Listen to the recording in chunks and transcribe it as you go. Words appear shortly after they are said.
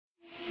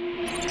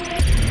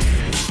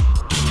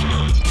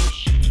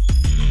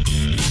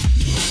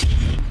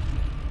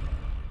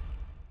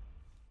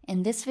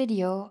In this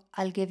video,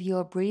 I'll give you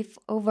a brief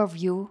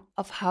overview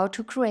of how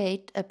to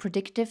create a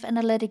predictive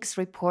analytics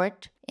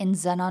report in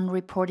Zenon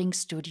Reporting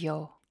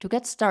Studio. To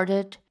get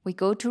started, we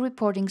go to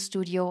Reporting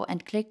Studio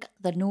and click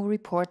the New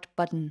Report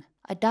button.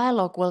 A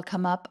dialog will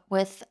come up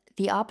with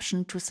the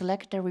option to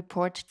select a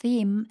report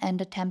theme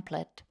and a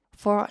template.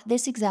 For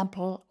this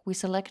example, we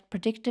select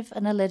Predictive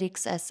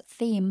Analytics as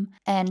theme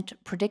and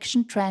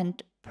Prediction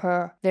Trend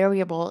per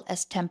variable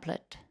as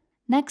template.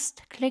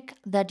 Next, click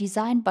the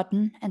Design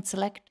button and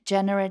select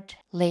Generate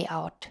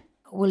Layout.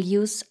 We'll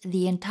use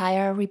the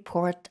entire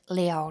report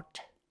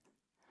layout.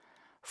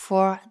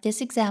 For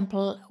this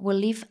example, we'll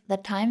leave the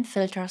time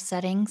filter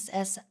settings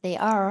as they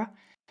are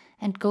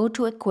and go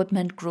to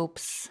Equipment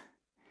Groups.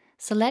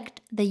 Select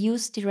the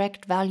Use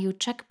Direct Value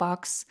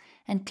checkbox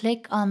and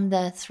click on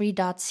the three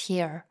dots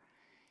here.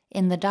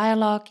 In the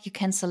dialog, you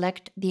can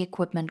select the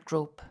equipment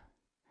group.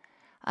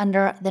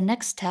 Under the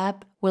Next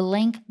tab, we'll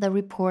link the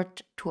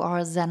report to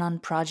our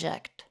Zenon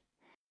project.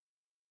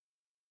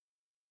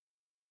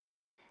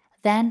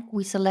 Then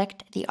we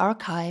select the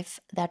archive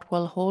that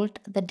will hold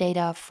the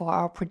data for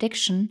our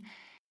prediction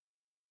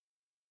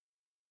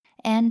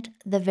and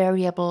the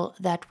variable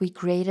that we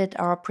created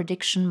our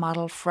prediction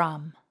model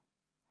from.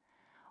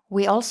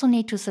 We also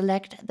need to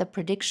select the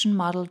prediction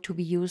model to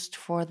be used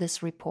for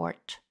this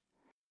report.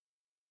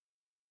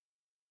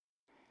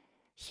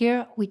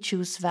 Here we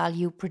choose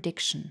Value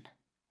Prediction.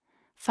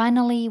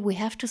 Finally, we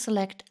have to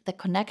select the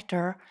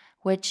connector,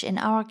 which in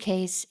our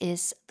case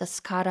is the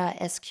SCADA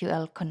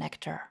SQL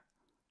connector.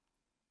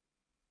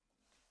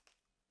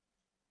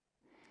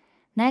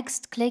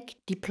 Next, click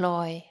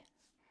Deploy.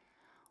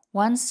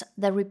 Once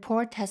the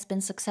report has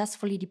been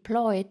successfully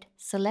deployed,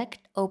 select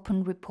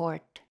Open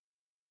Report.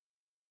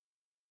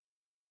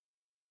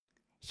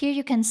 Here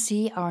you can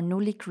see our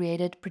newly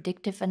created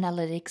Predictive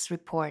Analytics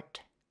report.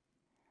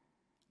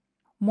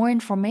 More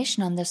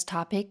information on this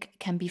topic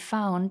can be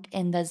found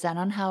in the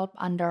Zenon help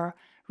under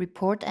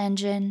Report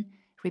Engine,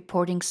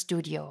 Reporting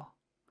Studio.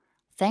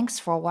 Thanks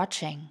for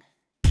watching.